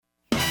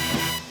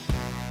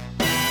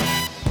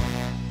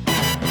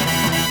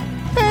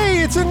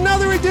It's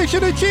another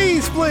edition of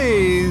Cheeze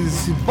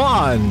Pleeze,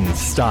 Bond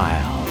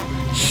style.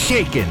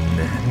 Shaken,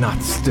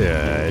 not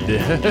stirred.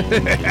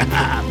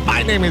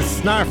 My name is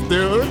Snarf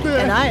Dude.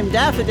 And I'm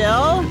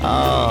Daffodil.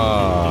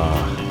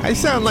 Oh, I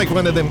sound like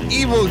one of them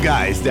evil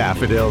guys,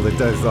 Daffodil, that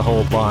does the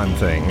whole Bond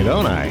thing,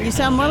 don't I? You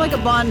sound more like a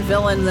Bond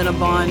villain than a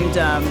Bond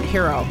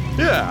hero.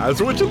 Yeah,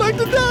 so would you like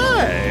to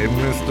die,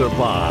 Mr.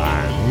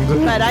 Bond?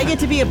 But I get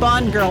to be a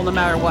Bond girl no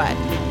matter what.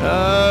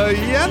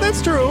 Yeah,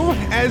 that's true.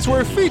 As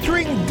we're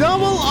featuring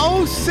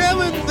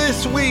 007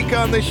 this week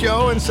on the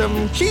show and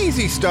some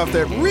cheesy stuff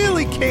that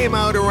really came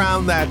out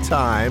around that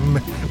time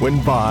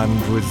when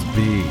Bond was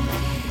big.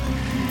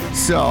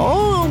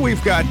 So,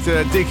 we've got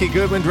Dickie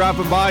Goodman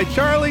dropping by,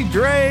 Charlie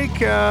Drake,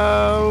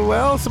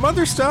 some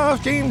other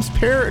stuff, James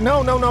Perry,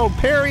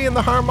 Perry and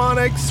the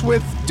Harmonics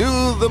with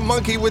Do the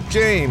Monkey with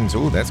James.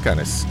 Ooh, that's kind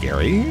of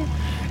scary.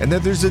 And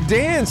then there's a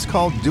dance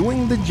called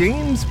Doing the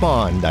James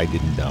Bond, I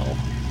didn't know.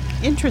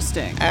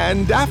 Interesting.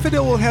 And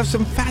Daffodil will have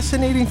some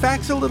fascinating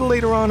facts a little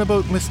later on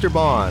about Mr.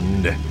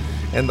 Bond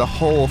and the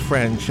whole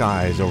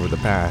franchise over the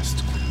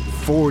past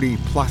 40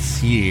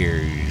 plus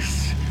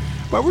years.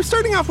 But we're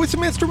starting off with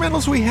some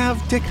instrumentals. We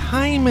have Dick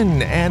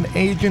Hyman and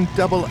Agent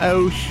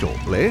 00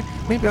 shortly.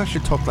 Maybe I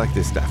should talk like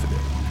this, Daffodil.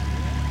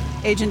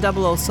 Agent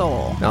 00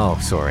 Soul. Oh,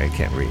 sorry, I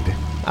can't read.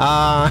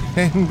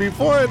 And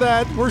before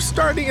that, we're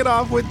starting it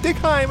off with Dick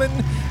Hyman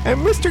and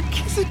Mr.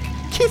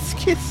 Kiss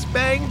Kiss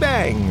Bang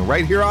Bang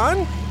right here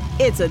on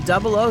It's a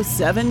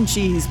 007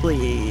 Cheeze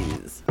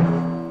Pleeze.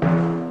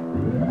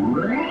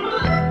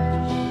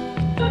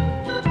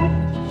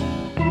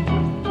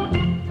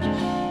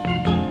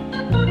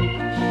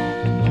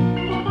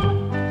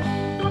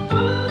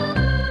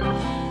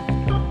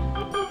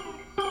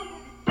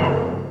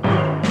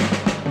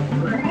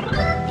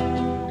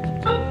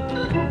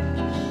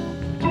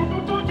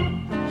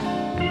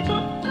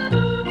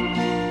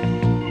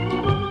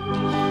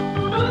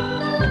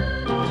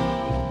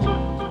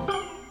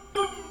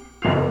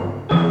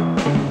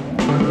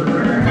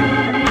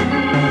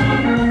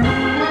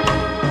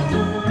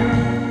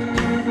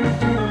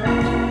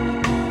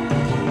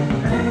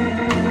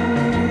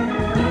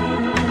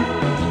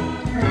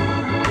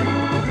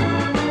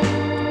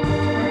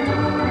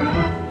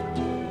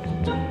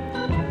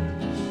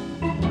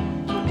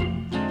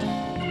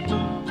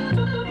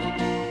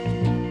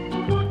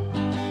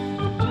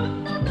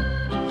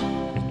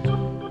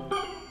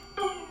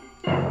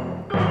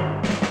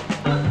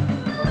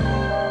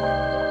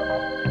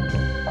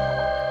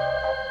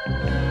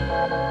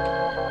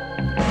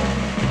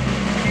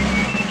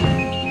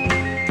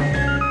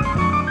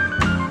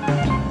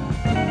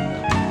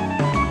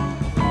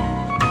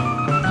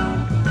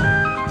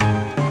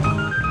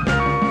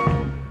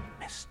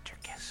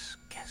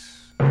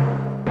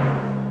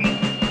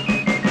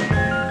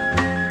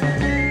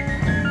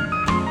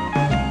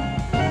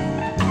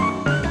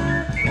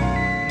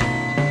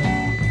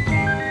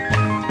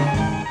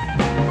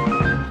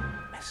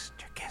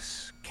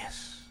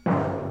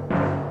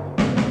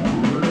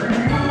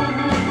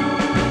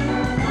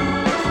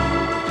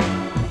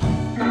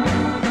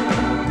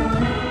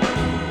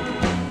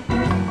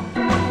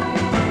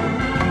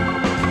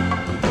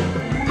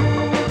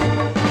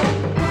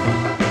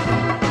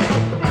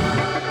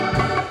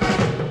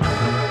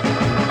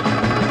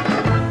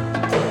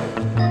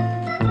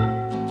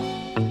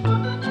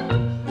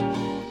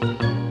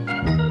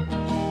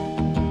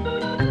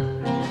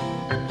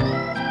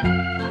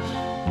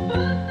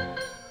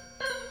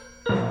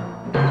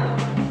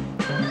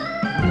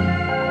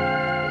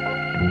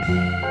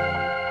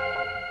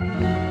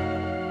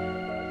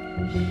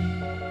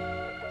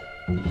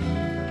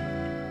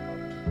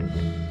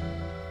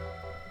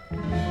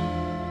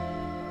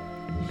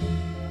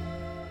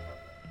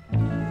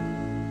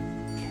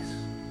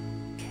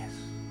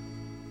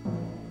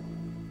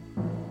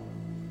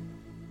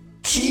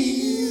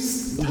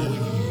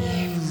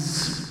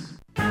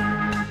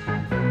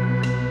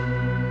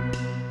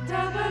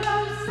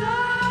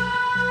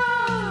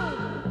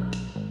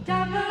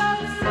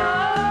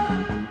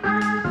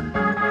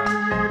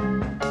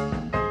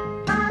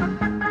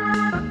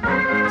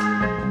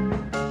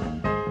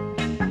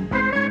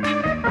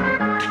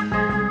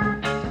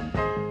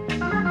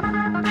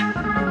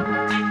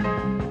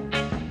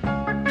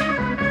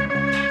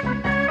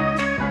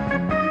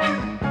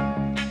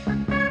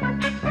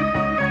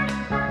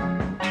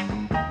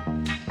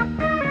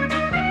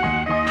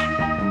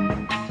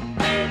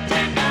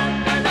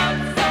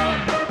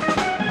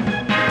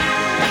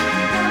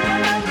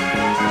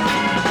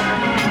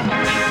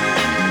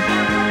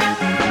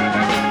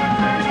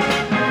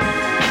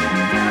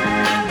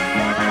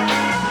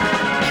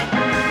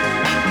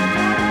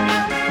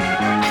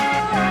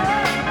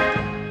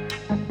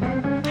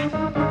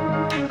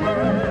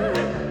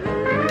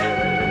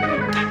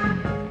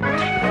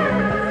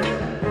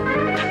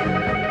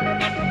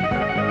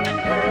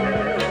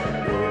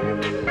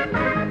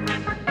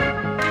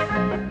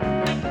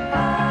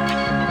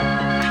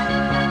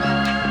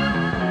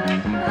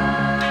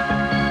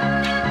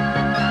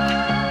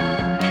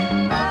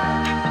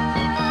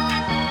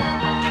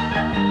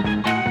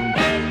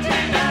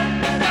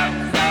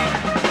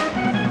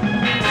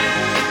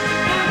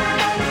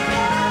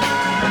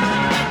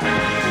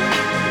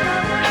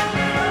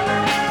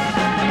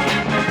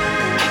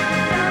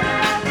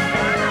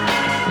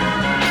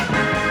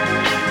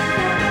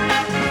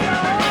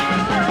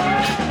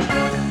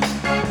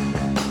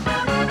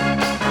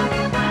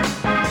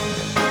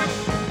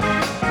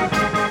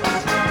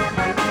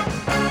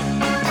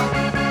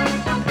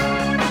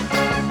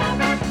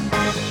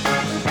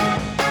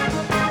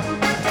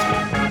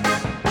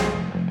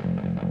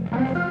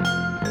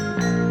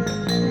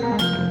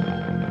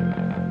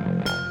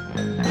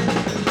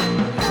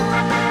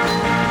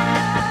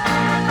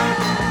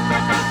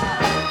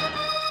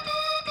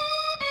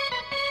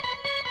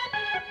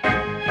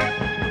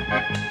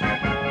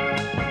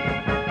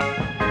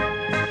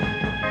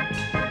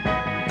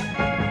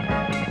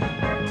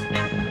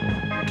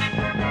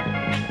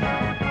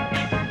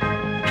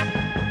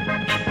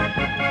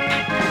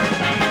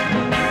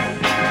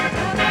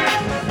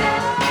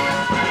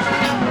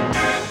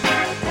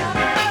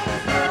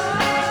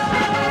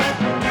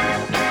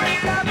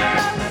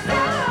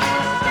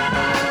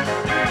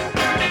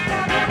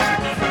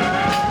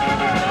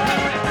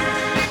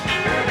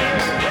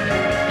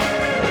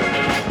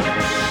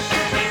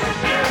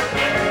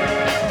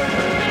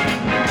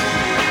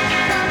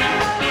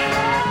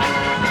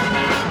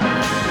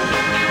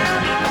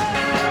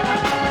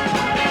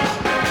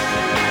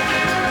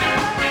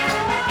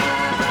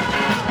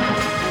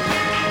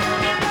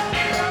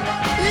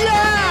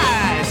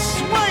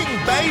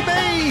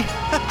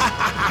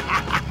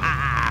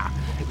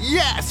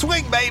 Yeah,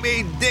 swing,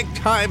 baby! Dick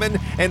Hyman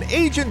and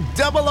Agent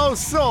 00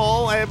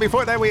 Soul. And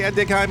before that, we had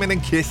Dick Hyman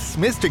and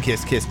Mr.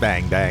 Kiss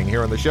Bang Bang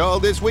here on the show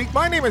this week.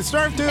 My name is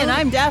Starfdude. And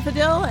I'm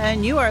Daffodil,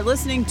 and you are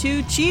listening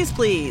to Cheeze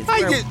Pleeze.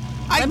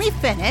 Let me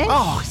finish.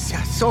 Oh,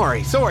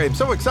 sorry. I'm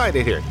so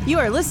excited here. You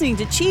are listening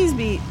to Cheeze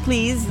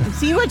Pleeze.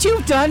 See what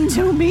you've done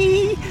to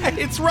me?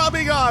 It's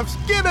rubbing off.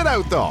 Get it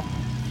out, though.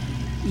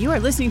 You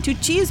are listening to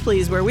Cheeze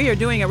Pleeze, where we are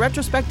doing a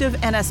retrospective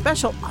and a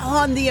special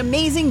on the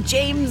amazing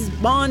James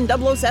Bond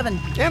 007.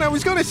 And I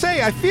was going to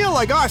say, I feel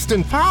like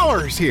Austin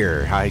Powers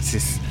here.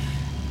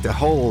 The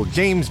whole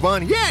James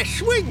Bond, yeah,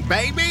 swing,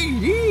 baby,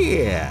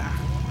 yeah.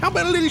 How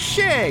about a little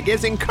shag,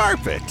 as in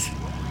carpet?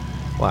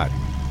 What?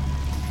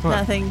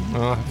 Nothing.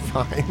 Oh,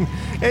 fine.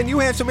 And you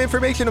have some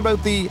information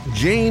about the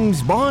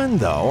James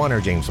Bond, though, on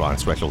our James Bond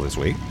special this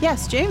week.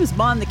 Yes, James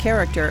Bond, the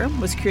character,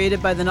 was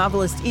created by the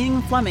novelist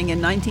Ian Fleming in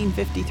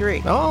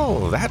 1953.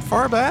 Oh, that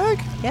far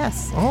back?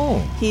 Yes. Oh.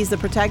 He's the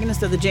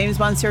protagonist of the James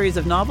Bond series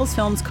of novels,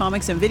 films,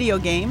 comics, and video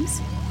games.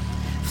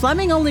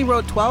 Fleming only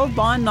wrote 12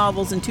 Bond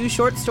novels and 2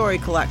 short story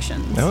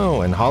collections.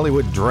 Oh, and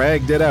Hollywood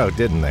dragged it out,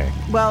 didn't they?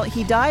 Well,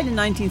 he died in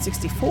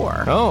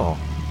 1964. Oh.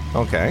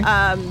 Okay.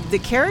 The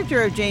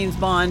character of James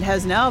Bond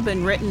has now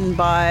been written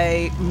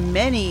by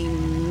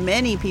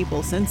many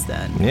people since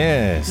then.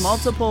 Yes.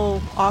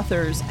 Multiple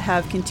authors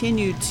have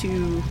continued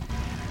to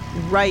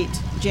write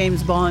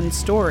James Bond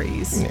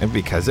stories.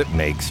 Because it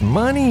makes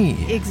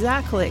money.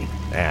 Exactly.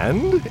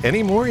 And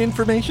any more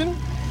information?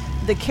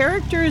 The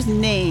character's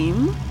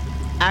name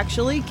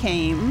actually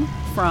came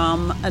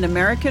from an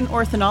American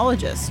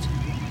ornithologist.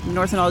 An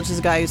ornithologist is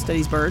a guy who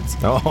studies birds.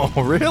 Oh,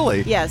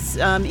 really? Yes.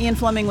 Ian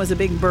Fleming was a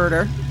big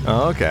birder.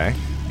 Oh, okay.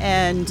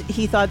 And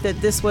he thought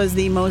that this was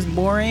the most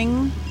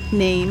boring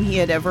name he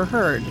had ever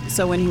heard.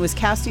 So when he was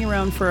casting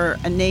around for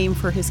a name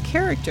for his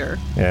character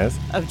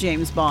of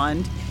James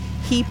Bond,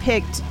 he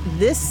picked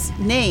this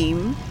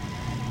name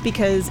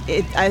because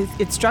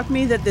it struck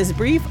me that this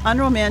brief,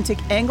 unromantic,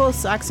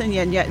 Anglo-Saxon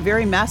yet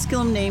very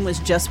masculine name was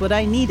just what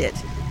I needed.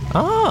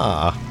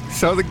 Ah,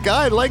 so the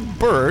guy liked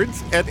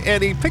birds,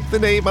 and he picked the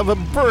name of a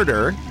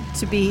birder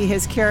to be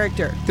his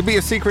character. To be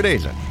a secret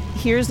agent.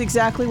 Here's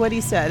exactly what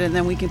he said, and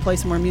then we can play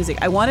some more music.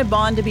 I wanted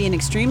Bond to be an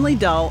extremely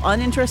dull,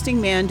 uninteresting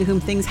man to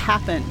whom things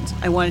happened.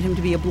 I wanted him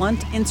to be a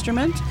blunt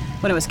instrument.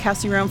 When I was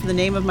casting around for the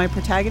name of my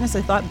protagonist,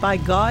 I thought, by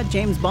God,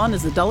 James Bond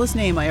is the dullest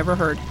name I ever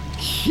heard.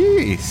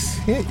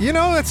 Jeez. You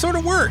know, it sort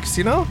of works,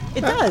 you know?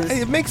 It does.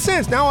 It makes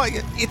sense. Now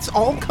it's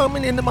all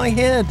coming into my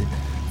head.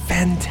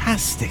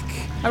 Fantastic.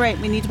 All right,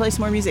 we need to play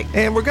some more music.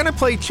 And we're going to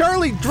play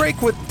Charlie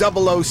Drake with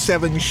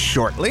 007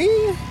 shortly.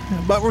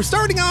 But we're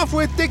starting off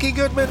with Dickie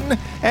Goodman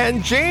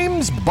and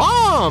James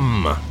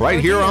Bomb right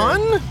here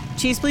on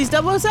Cheeze Pleeze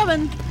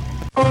 007.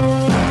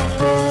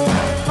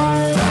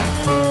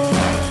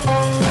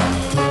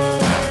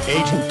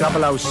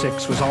 Agent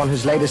 006 was on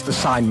his latest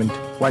assignment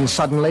when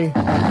suddenly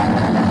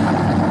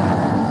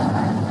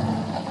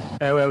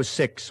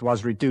 006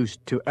 was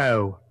reduced to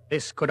O.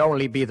 This could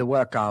only be the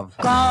work of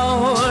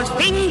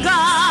Goldfinger.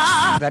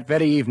 That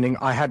very evening,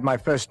 I had my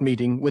first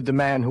meeting with the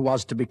man who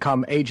was to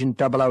become Agent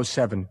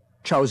 007,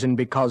 chosen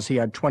because he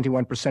had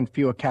 21%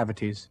 fewer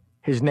cavities.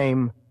 His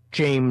name,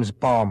 James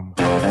Bomb.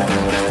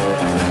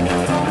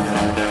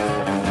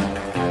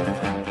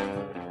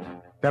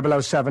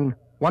 007,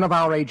 one of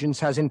our agents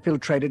has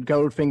infiltrated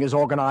Goldfinger's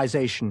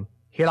organization.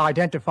 He'll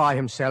identify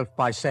himself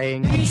by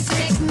saying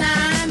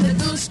 369, the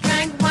goose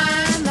drank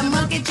wine, the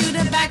monkey chewed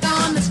tobacco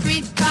on the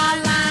streetcar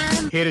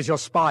line. Here is your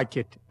spy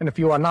kit, and if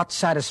you are not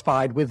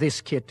satisfied with this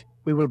kit,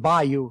 we will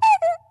buy you,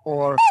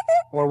 or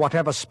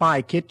whatever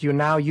spy kit you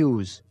now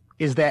use.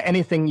 Is there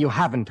anything you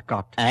haven't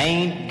got? I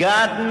ain't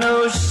got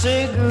no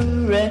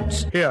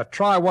cigarettes. Here,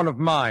 try one of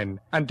mine,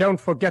 and don't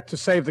forget to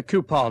save the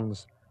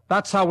coupons.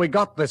 That's how we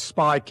got this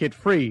spy kit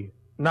free.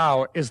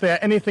 Now, is there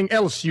anything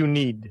else you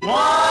need?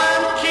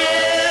 One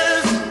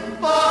kiss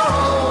for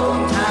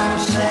old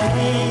time's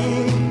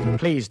sake.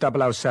 Please,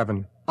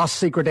 007. Us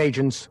secret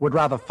agents would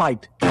rather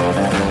fight.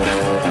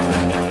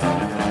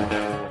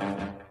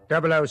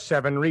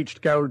 007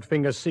 reached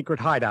Goldfinger's secret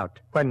hideout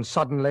when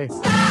suddenly...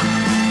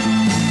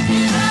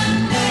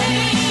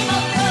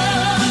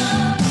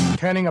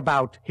 Turning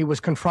about, he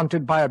was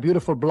confronted by a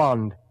beautiful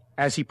blonde.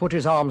 As he put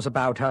his arms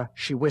about her,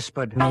 she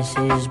whispered,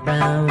 Mrs.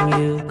 Brown,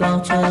 you've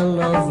got a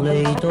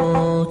lovely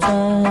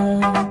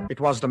daughter. It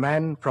was the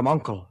man from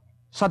U.N.C.L.E.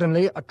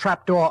 Suddenly, a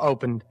trap door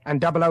opened,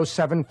 and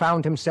 007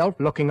 found himself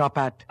looking up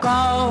at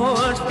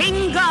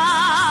Goldfinger.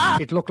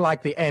 It looked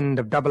like the end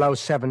of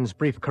 007's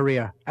brief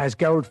career, as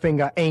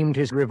Goldfinger aimed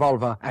his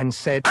revolver and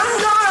said,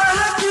 I'm gonna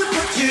have to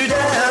put you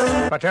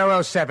down. But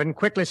 007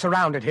 quickly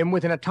surrounded him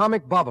with an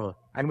atomic bubble,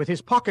 and with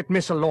his pocket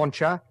missile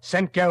launcher,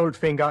 sent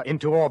Goldfinger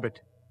into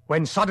orbit.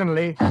 When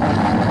suddenly... Now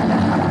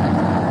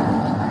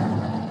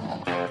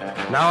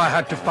I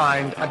had to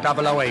find a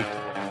 008,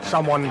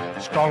 someone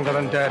stronger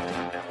than dirt,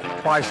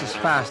 twice as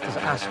fast as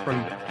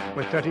aspirin,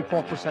 with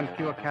 34%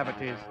 fewer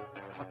cavities.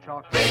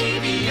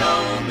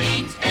 Radio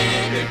means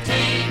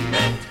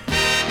entertainment.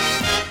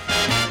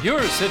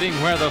 You're sitting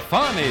where the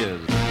fun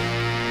is.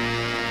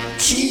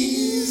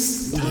 Cheese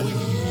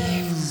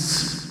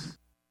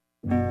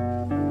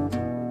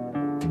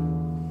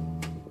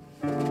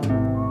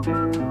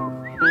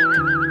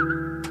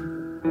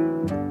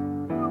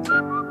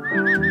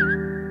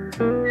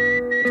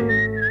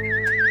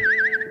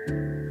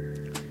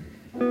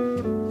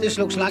This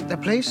looks like the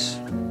place.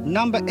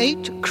 Number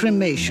 8,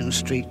 Cremation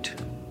Street.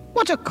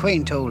 What a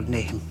quaint old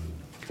name.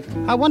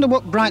 I wonder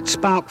what bright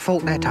spark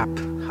fought that up.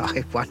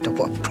 I wonder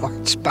what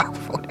bright spark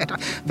fought that up.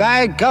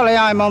 By golly,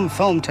 I'm on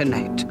form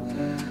tonight.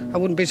 I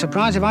wouldn't be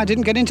surprised if I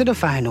didn't get into the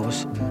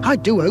finals. I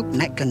do hope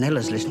Nat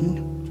Ganella's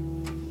listening.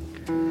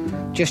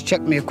 Just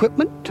check my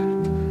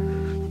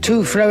equipment.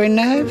 2 throwing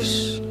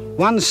knives,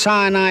 1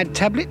 cyanide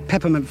tablet,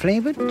 peppermint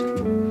flavoured,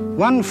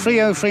 1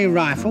 .303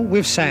 rifle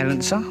with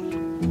silencer.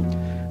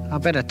 I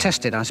better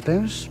test it, I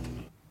suppose.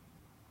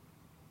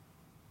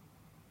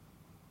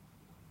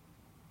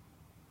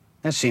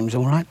 That seems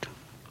all right.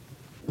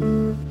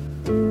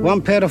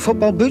 1 pair of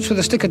football boots with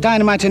a stick of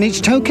dynamite in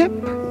each toe cap,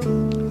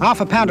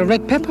 half a pound of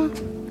red pepper,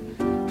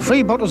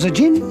 3 bottles of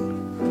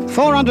gin,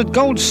 400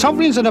 gold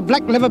sovereigns and a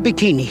black leather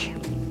bikini.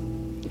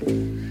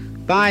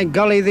 By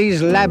golly,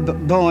 these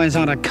lab boys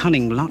are a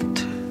cunning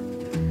lot.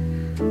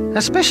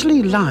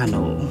 Especially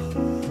Lionel.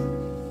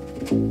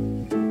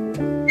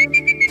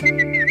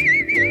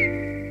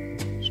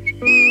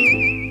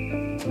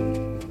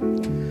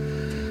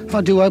 I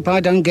do hope I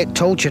don't get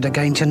tortured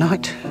again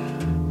tonight.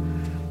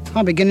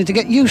 I'm beginning to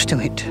get used to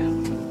it.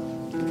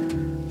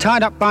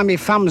 Tied up by me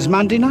thumbs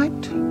Monday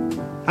night,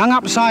 hung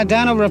upside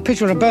down over a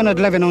picture of Bernard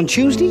Levin on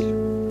Tuesday,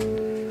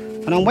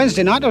 and on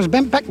Wednesday night I was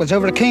bent backwards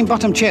over a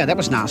cane-bottom chair. That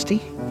was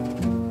nasty.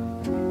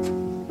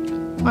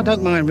 I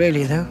don't mind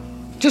really, though.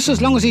 Just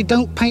as long as he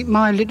don't paint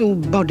my little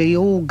body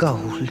all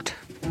gold.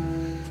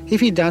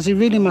 If he does, he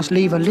really must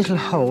leave a little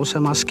hole so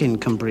my skin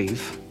can breathe.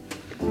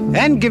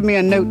 And give me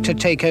a note to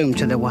take home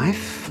to the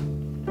wife.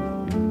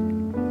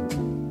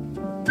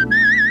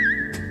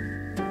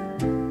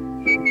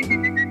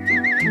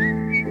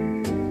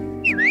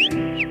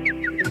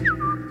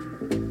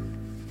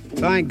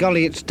 By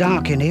golly, it's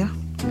dark in here.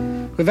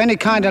 With any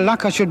kind of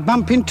luck, I should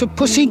bump into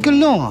Pussy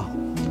galore.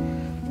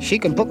 She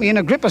can put me in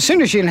a grip as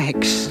soon as she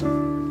likes.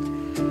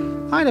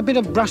 I had a bit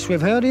of brush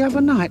with her the other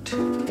night.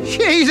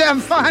 She's a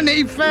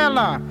funny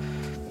fella.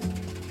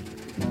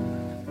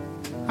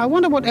 I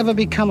wonder what ever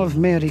become of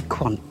Mary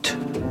Quant.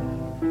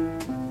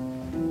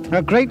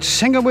 A great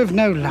singer with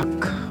no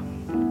luck.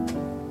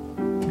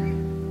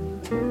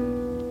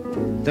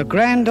 The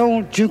grand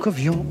old Duke of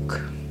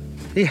York.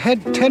 He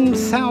had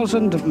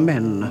 10,000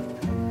 men.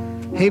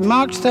 He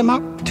marched them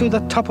up to the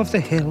top of the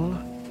hill.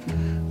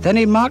 Then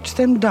he marched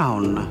them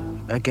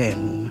down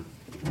again.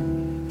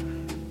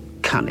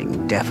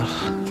 Cunning devil.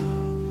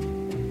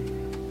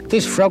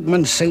 This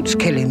frogman suit's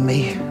killing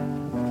me.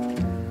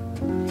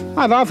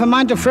 I've half a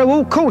mind to throw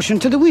all caution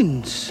to the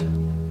winds.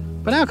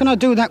 But how can I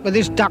do that with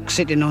this duck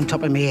sitting on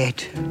top of me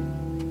head?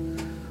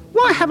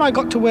 Why have I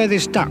got to wear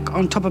this duck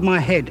on top of my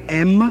head,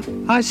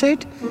 Em? I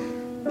said.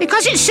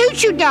 Because it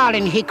suits you,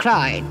 darling, he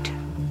cried,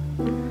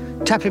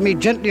 tapping me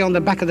gently on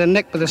the back of the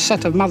neck with a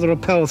set of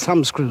mother-of-pearl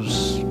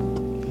thumbscrews.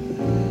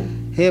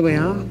 Here we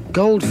are,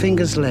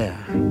 Goldfinger's lair.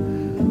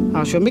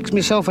 I shall mix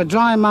myself a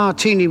dry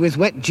martini with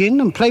wet gin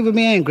and play with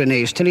my hand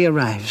grenades till he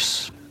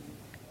arrives.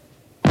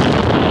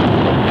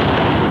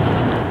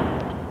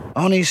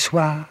 Honnête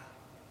soir,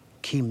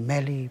 qui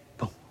mêle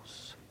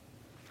bons.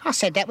 I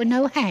said that with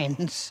no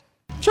hands.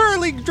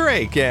 Charlie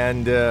Drake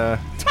and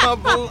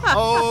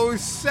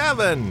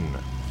 007.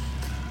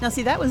 Now,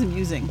 see, that was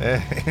amusing.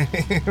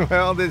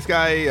 Well, this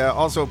guy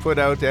also put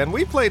out, and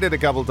we played it a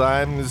couple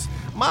times,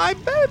 My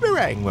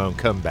Boomerang Won't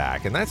Come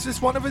Back, and that's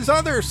just one of his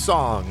other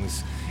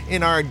songs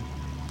in our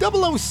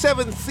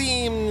 007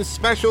 theme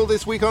special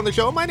this week on the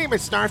show. My name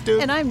is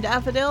Snarfdude. And I'm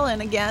Daffodil,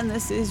 and again,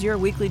 this is your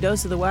weekly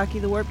dose of the wacky,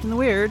 the warped, and the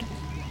weird.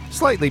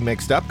 Slightly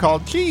mixed up,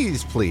 called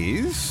Cheeze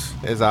Pleeze,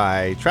 as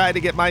I try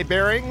to get my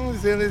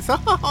bearings, and it's,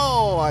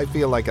 I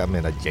feel like I'm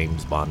in a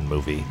James Bond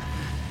movie.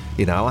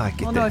 You know, I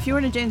get no, if you were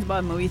in a James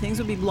Bond movie, things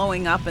would be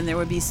blowing up and there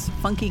would be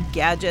funky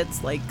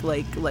gadgets like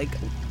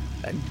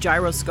a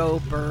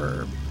gyroscope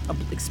or a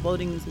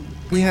exploding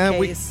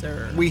case.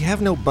 We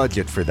have no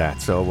budget for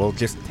that, so we'll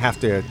just have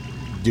to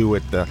do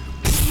it the...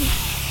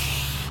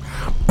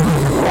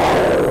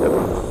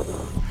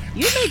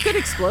 You make good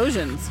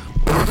explosions.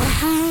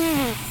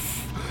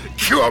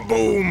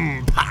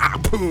 Kaboom!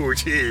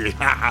 Pa-poo-chee!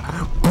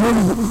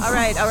 All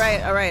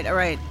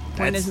right.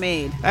 Point is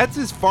made. That's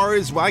as far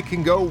as I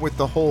can go with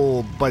the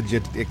whole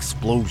budget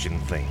explosion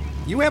thing.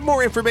 You have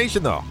more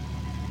information, though.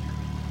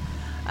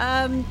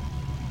 I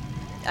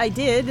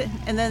did,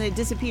 and then it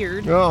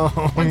disappeared. Oh,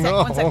 One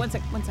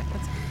sec.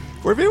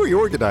 We're very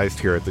organized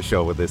here at the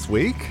show this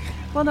week.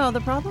 Well, no,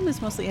 the problem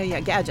is mostly,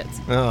 gadgets.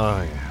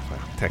 Oh, yeah. Well,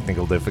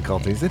 technical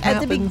difficulties. It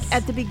happens.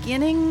 At the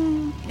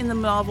beginning, in the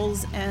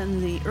novels and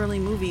the early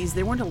movies,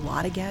 there weren't a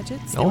lot of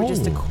gadgets. There were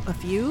just a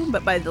few.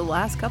 But by the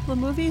last couple of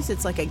movies,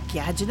 it's like a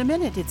gadget a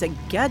minute. It's a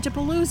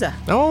gadgetapalooza.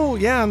 Oh,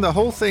 yeah. And the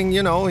whole thing, he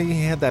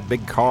had that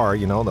big car,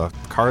 the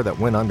car that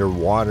went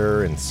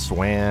underwater and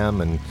swam,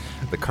 and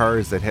the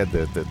cars that had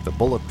the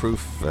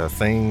bulletproof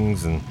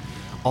things and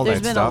all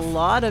that stuff. There's been a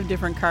lot of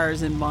different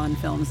cars in Bond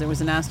films. There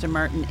was an Aston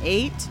Martin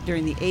 8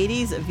 during the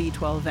 80s, a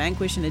V12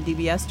 Vanquish, and a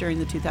DBS during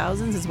the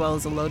 2000s, as well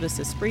as a Lotus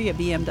Esprit, a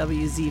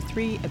BMW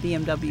Z3, a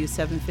BMW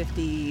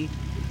 750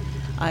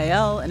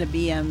 IL, and a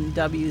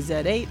BMW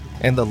Z8.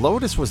 And the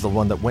Lotus was the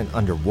one that went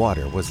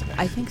underwater, wasn't it?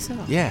 I think so.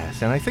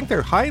 Yes, and I think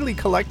they're highly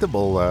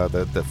collectible,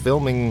 the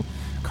filming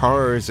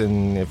cars,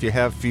 and if you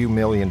have a few $1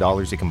 million,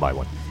 you can buy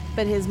one.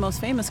 But his most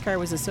famous car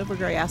was a silver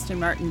gray Aston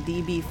Martin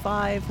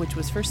DB5, which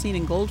was first seen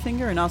in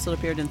Goldfinger and also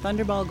appeared in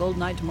Thunderball,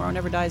 Goldeneye, Tomorrow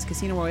Never Dies,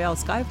 Casino Royale,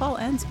 Skyfall,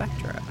 and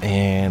Spectra.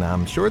 And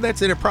I'm sure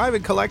that's in a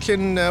private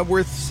collection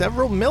worth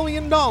several $1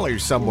 million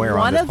somewhere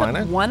on this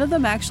planet. One of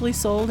them actually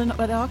sold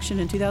at auction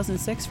in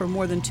 2006 for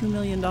more than $2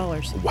 million.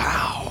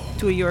 Wow.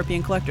 To a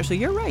European collector. So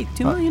you're right,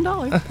 $2 million.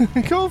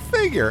 Go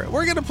figure.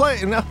 We're going to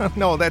play.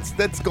 No, that's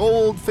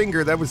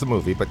Goldfinger. That was the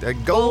movie. But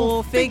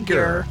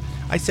Goldfinger.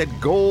 I said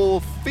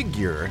Gold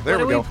Figure. There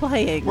we go. What are we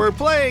playing? We're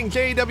playing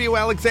J.W.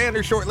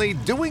 Alexander shortly,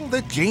 doing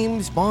the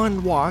James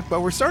Bond walk, but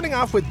we're starting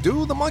off with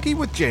Do the Monkey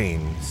with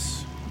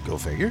James. Go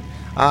figure.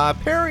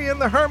 Perry and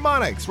the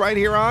Harmonics right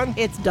here on...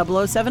 It's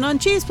 007 on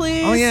Cheeze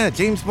Pleeze. Oh, yeah,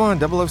 James Bond,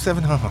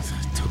 007. Oh,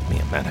 it took me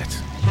a minute.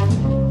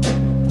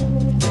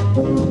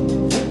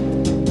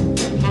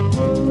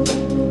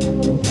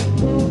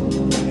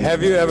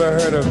 Have you ever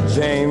heard of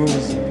James?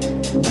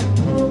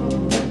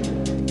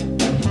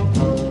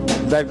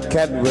 That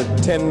cat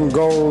with 10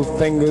 gold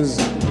fingers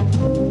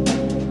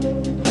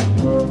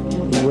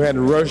who had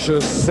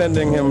Russia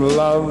sending him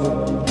love,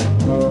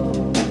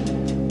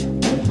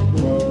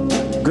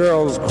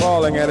 girls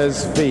crawling at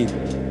his feet.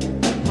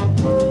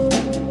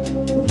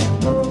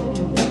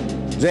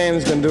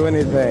 James can do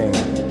anything.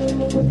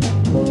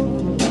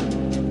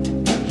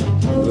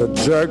 The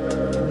jerk,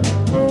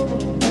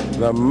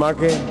 the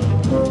monkey,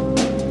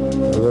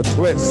 the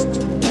twist.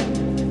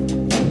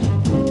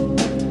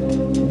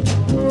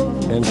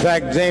 In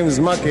fact, James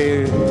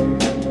Monkey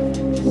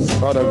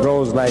sort of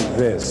goes like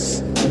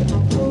this.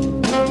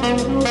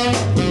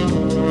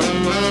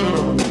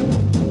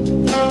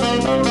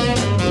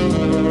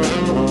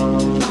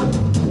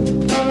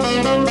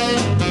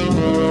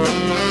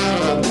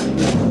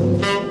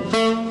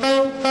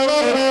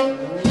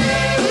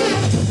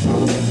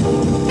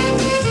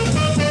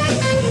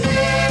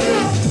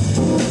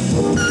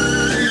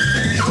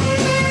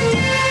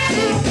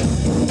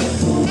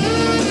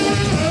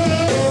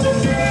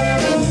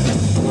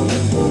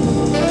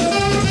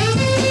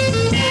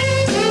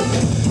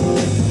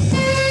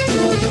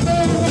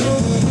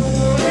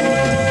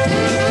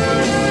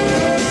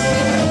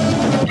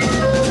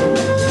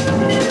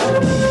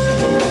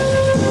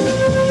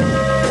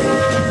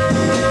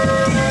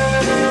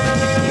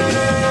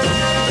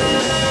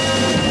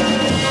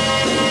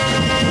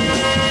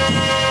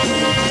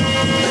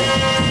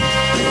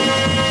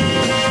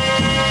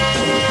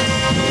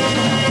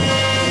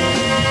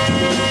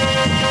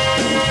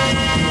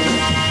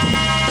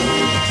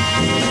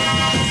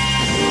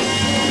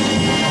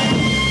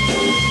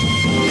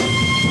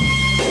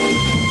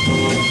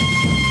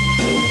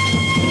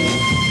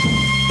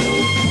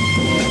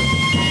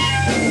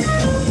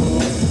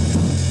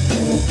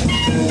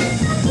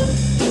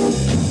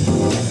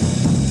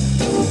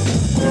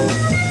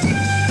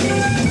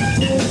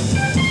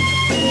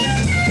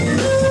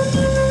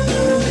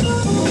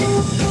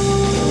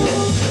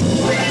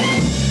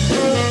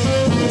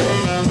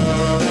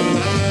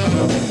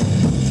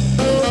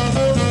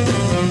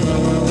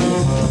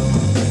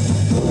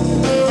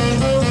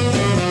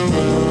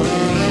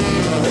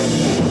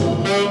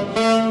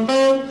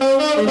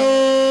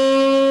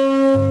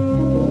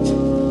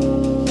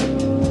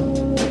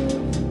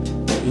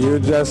 You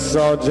just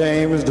saw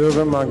James do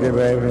the monkey,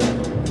 baby.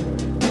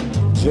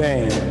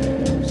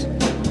 James,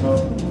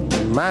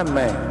 my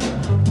man.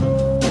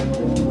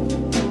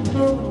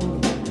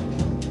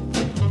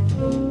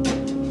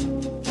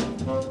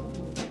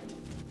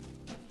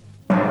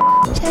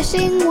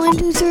 Testing, 1,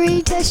 2,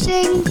 3,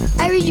 testing.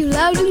 I read you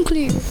loud and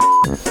clear.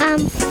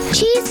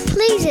 Cheeze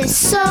Pleeze is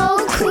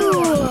so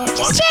cool.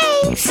 Just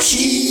James.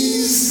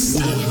 Cheeze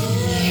Pleeze.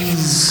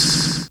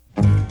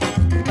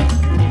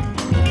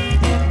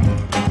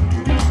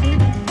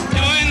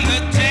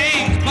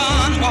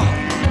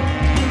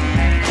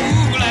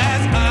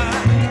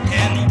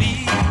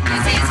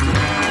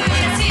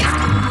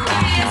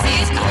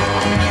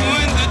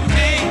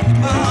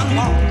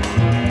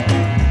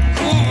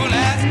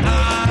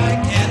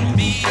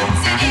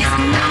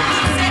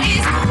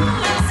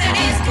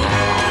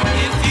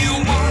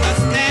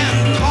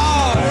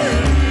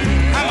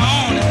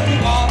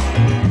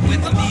 With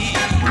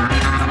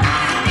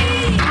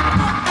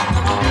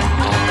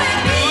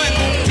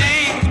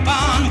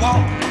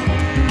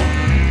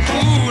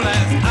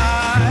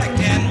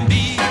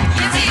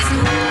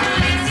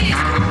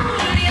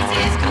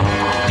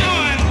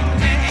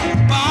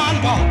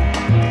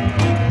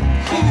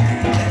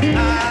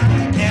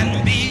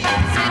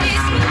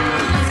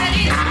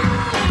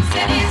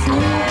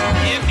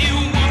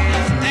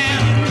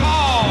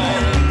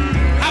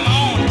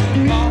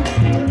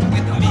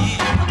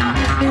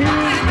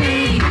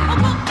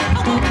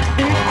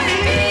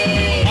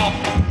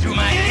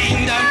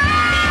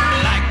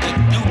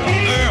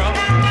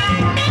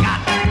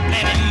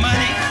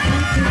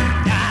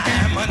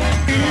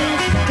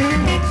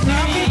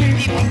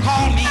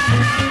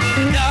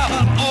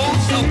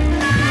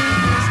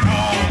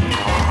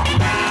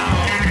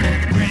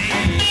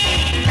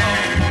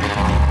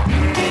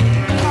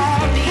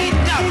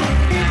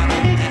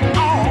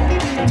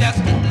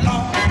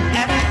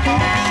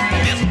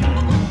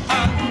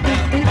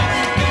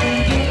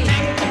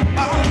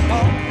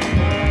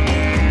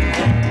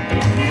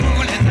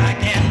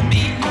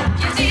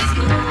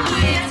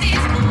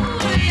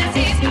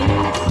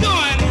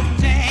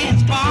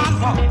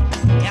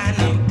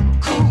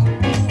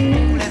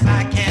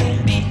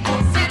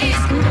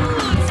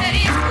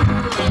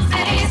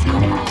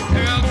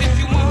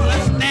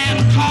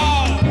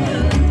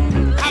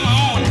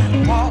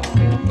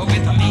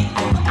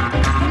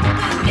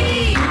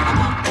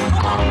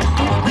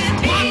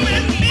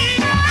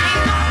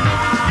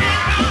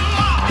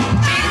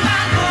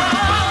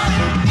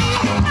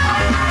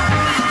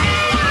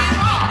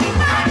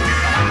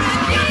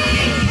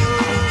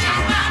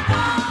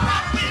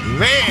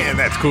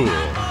cool.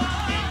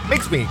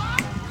 Makes me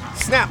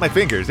snap my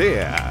fingers,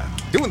 yeah.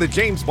 Doing the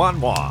James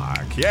Bond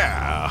walk,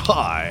 yeah.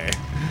 Hi.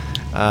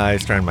 I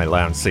was trying my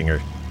lounge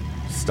singer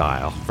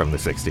style from the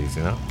 60s,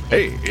 you know?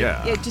 Hey,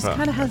 yeah. It just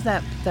kind of has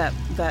that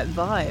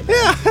vibe.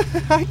 Yeah,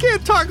 I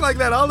can't talk like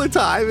that all the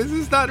time. This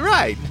is not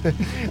right.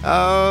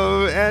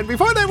 And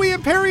before that, we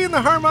have Perry and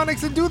the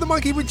Harmonics and Do the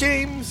Monkey with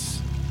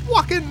James.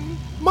 Walking,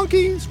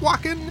 monkeys,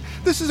 walking.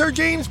 This is our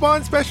James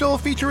Bond special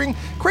featuring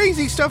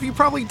crazy stuff you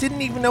probably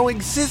didn't even know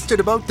existed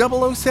about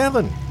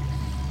 007.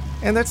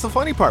 And that's the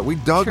funny part. We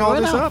dug all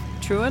this up.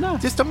 True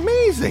enough. Just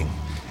amazing.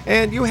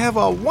 And you have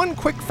one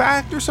quick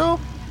fact or so?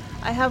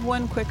 I have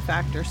one quick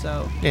fact or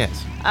so.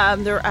 Yes.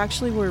 There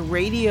actually were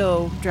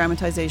radio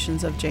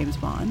dramatizations of James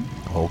Bond.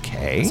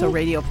 Okay. So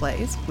radio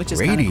plays, which is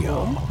kind of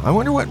cool. I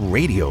wonder what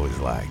radio is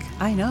like.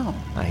 I know.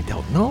 I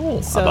don't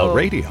know about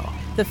radio.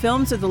 The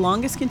films are the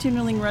longest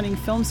continually running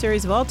film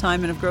series of all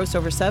time and have grossed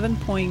over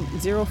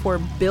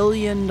 $7.04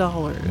 billion.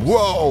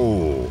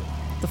 Whoa!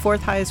 The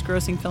fourth highest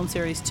grossing film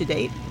series to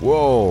date.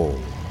 Whoa.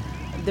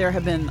 There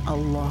have been a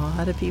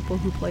lot of people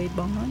who played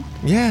Bond.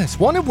 Yes,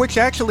 one of which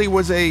actually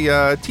was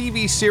a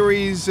TV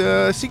series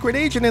Secret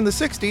Agent in the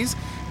 60s.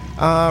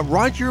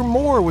 Roger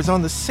Moore was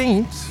on The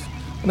Saints.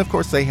 And of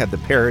course they had the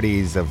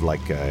parodies of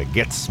like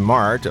Get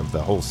Smart, of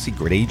the whole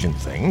Secret Agent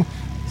thing.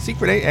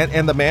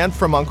 And The Man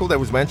from U.N.C.L.E. that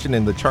was mentioned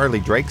in the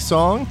Charlie Drake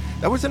song.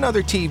 That was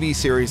another TV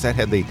series that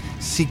had the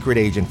Secret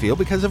Agent feel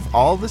because of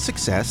all the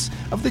success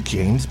of the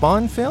James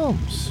Bond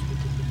films.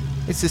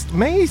 It's just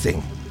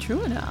amazing.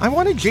 True enough. I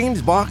want a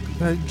James Bond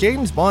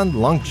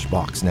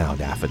lunchbox now,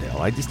 Daffodil.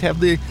 I just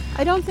have the...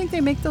 I don't think they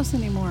make those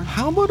anymore.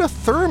 How about a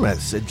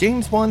thermos, a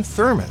James Bond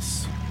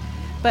thermos?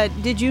 But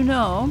did you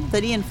know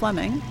that Ian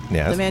Fleming,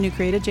 yes, the man who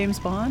created James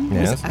Bond,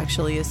 yes, was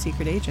actually a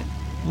secret agent?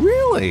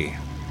 Really?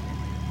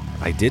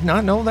 I did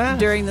not know that.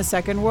 During the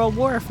Second World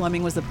War,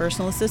 Fleming was the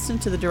personal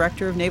assistant to the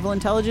director of Naval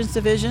Intelligence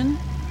Division.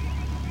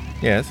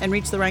 Yes. And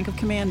reached the rank of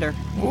commander.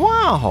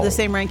 Wow. The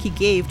same rank he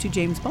gave to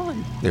James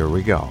Bond. There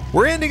we go.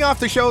 We're ending off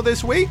the show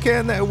this week,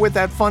 and with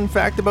that fun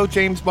fact about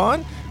James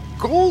Bond,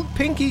 Gold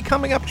Pinky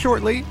coming up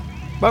shortly.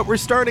 But we're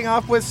starting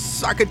off with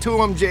Suck It To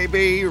 'Em,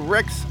 JB,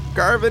 Rex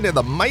Garvin, and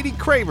the Mighty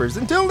Cravers.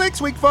 Until next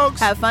week, folks.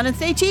 Have fun and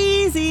stay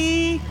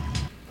cheesy.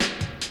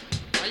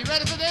 Are you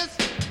ready for this?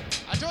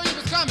 I told you it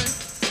was coming.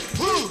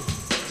 Woo!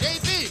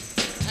 JB,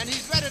 and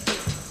he's ready to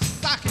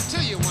sock it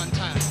to you one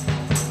time.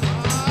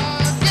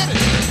 Get it!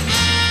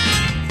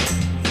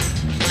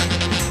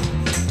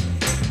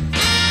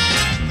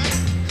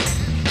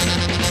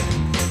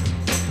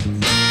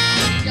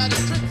 You got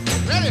his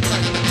tricks ready for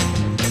you.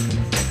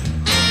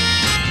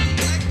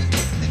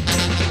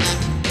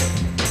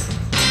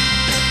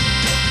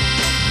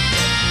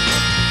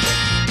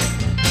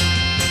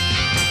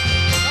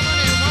 Come on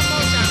in one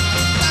more time.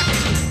 Sock it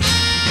to you.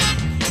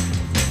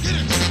 Get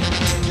it.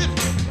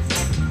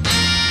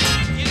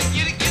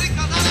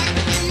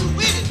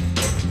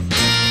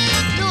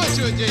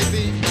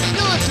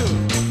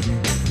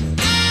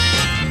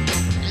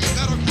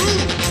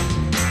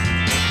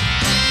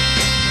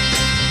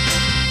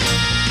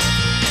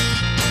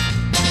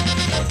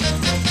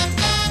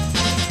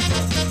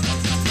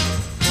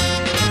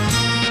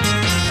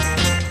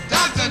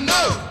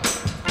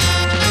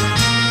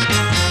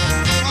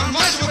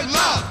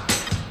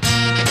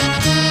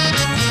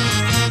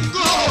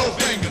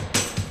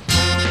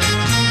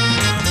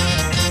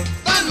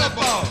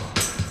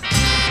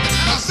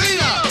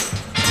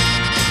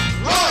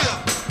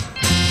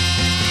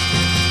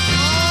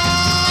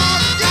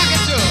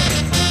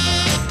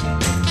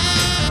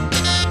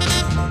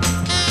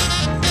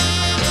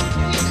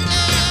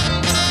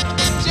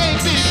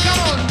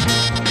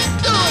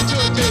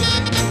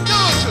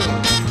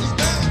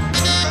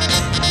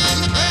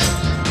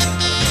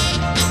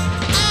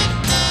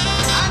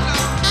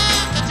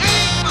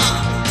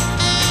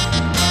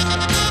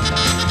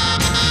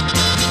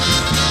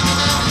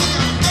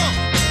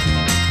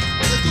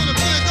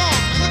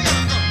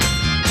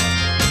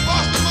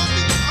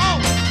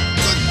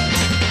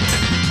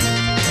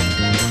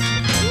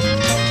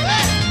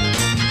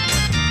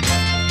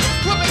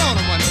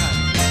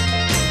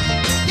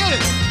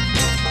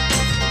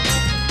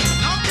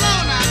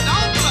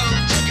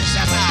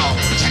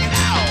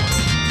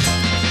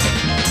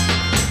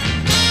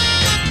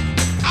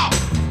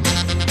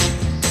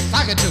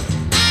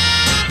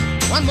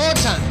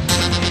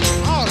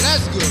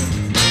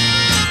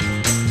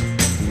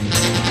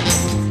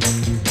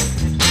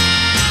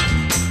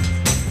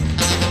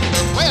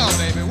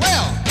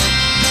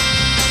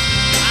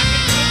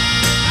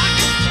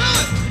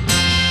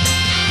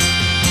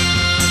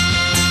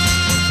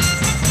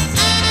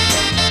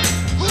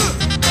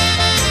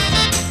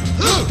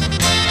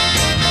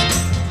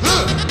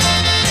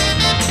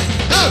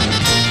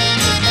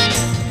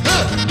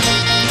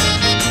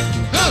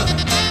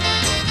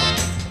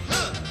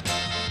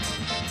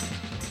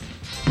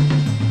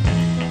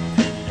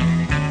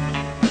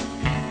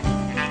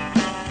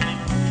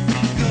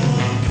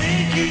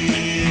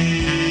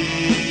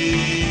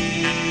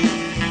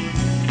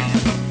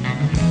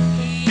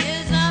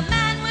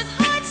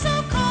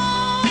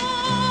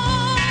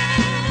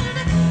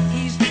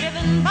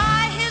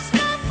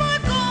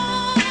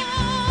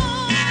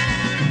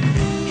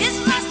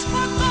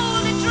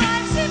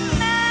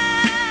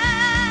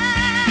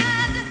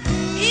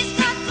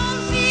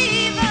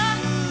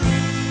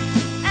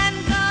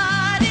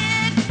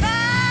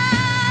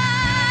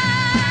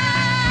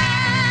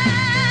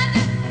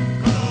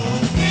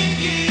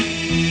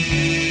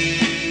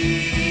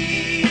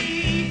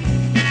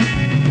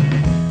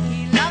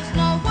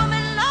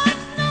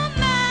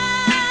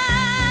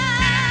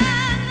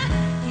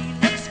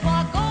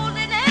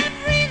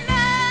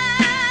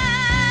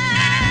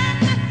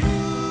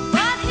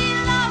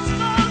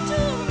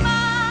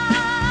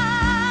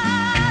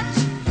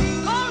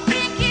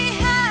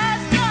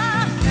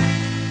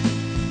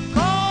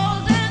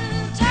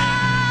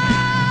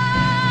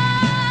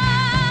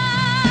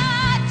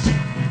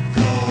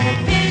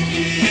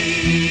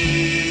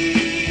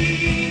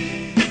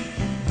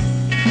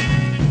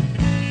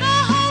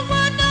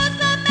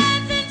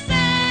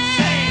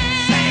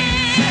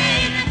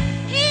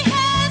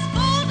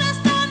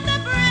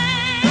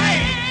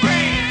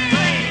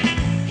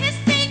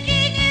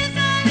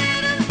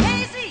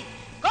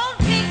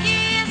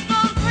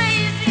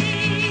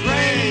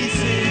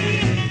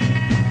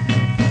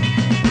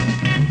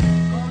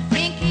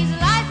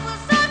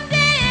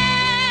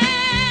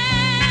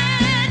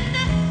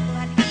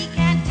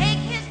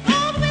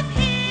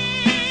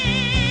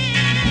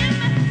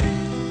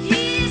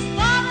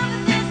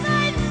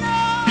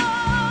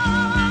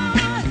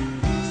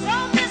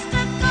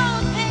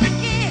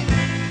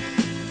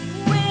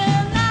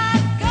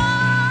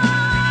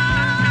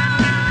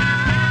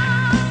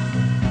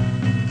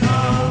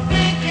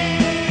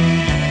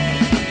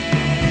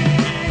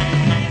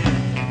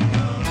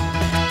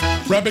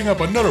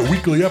 wrapping up another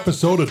weekly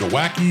episode of the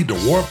wacky, the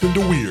warped, and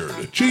the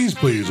weird. Cheeze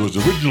Pleeze was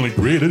originally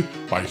created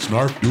by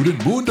Snarf Dude and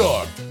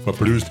Moondog, but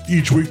produced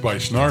each week by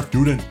Snarf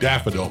Dude and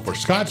Daffodil for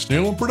Scott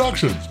Snalen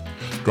Productions.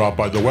 Drop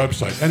by the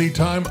website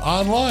anytime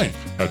online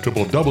at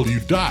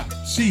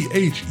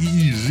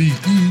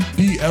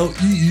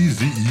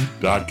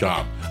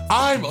www.cheezepleeze.com.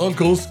 I'm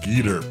Uncle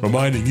Skeeter,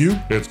 reminding you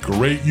it's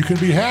great you can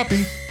be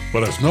happy,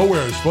 but it's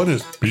nowhere as fun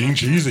as being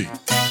cheesy.